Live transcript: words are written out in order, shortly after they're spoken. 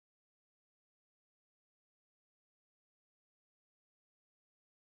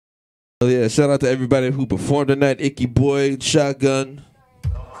Yeah, shout out to everybody who performed tonight. Icky Boy, Shotgun,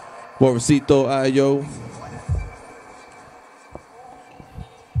 Morosito, Ayo.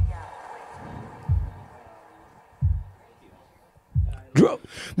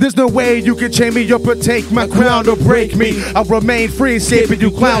 There's no way you can chain me up or take my crown or break me. I'll remain free, escaping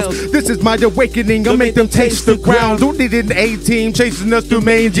you clowns. This is my awakening, I'll make them taste the ground. Don't need an A-team chasing us through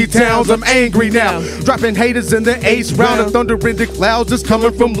mangy towns. I'm angry now, dropping haters in the ace round. A thunder in the clouds is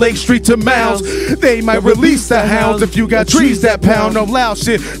coming from Lake Street to Mounds. They might release the hounds if you got trees that pound. No loud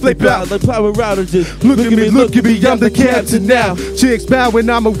shit, they bow like power outages. Look at me, I'm the captain now. Chicks bow when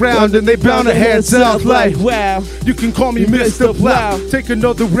I'm around and they bound their heads up like, wow. You can call me Mr. Plow. Take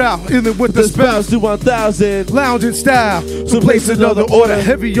another route, in it with the spells. Do 1,000. Lounge in style, so place another order.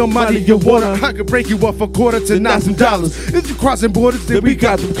 Heavy your money, your water. I could break you off a quarter to knock some dollars. If you crossing borders, then we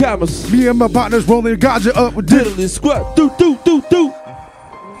got them commas. Me and my partners rolling ganja up with diddly squat. Do.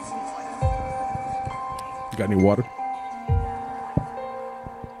 You got any water?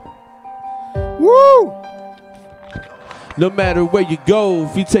 Woo! No matter where you go,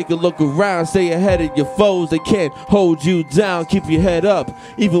 if you take a look around, stay ahead of your foes. They can't hold you down, keep your head up.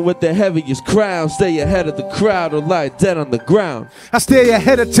 Even with the heaviest crown, stay ahead of the crowd or lie dead on the ground. I stay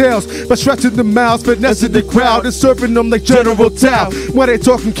ahead of tails by stretching the mouths, finessing the crowd and serving them like General Tao. When they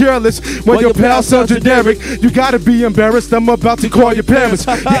talking careless, when your pals sound generic, you gotta be embarrassed. I'm about to call your parents.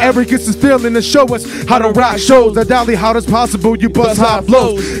 Your arrogance is feeling to show us how to rock shows. The dolly hot as possible, you bust hot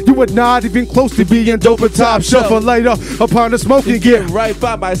flows. You were not even close to being dope at top shelf. A light up upon the smoke and get right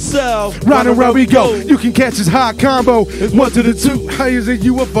by myself. Round and round we go. You can catch this hot combo. It's 1 to the 2. High as a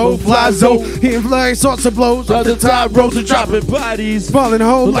UFO fly zone. Hitting flying sorts of blows on the top rows and dropping bodies. Falling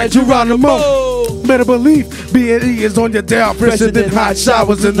home like Geronimo. Better believe B&E is on your down. Fresher than hot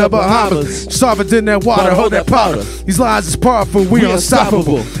showers in the Bahamas. Solvent in that water, hold that powder. These lines is powerful, we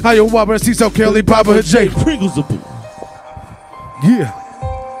unstoppable. Iowa, see so Kelly, Papa, j.prynglz. Yeah.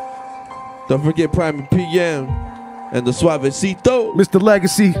 Don't forget Prime and PM. And the Suavecito. Mr.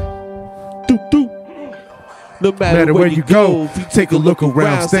 Legacy. No matter where you go, if you take a look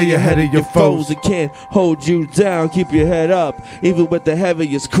around, stay ahead of your foes. It can't hold you down, keep your head up. Even with the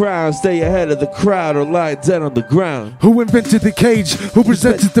heaviest crown, stay ahead of the crowd or lie dead on the ground. Who invented the cage? Who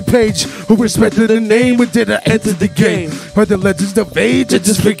presented the page? Who respected the name? And did I enter the game? Heard the legends of age and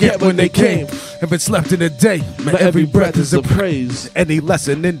just forget when they came. If it's left in a day, my every breath is a praise. Any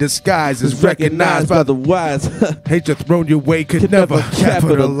lesson in disguise is recognized by the wise. Hatred thrown your way could never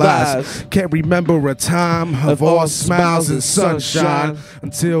capitalize. Can't remember a time of all smiles and sunshine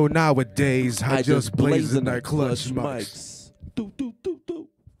until nowadays I just blaze in that clutch mics.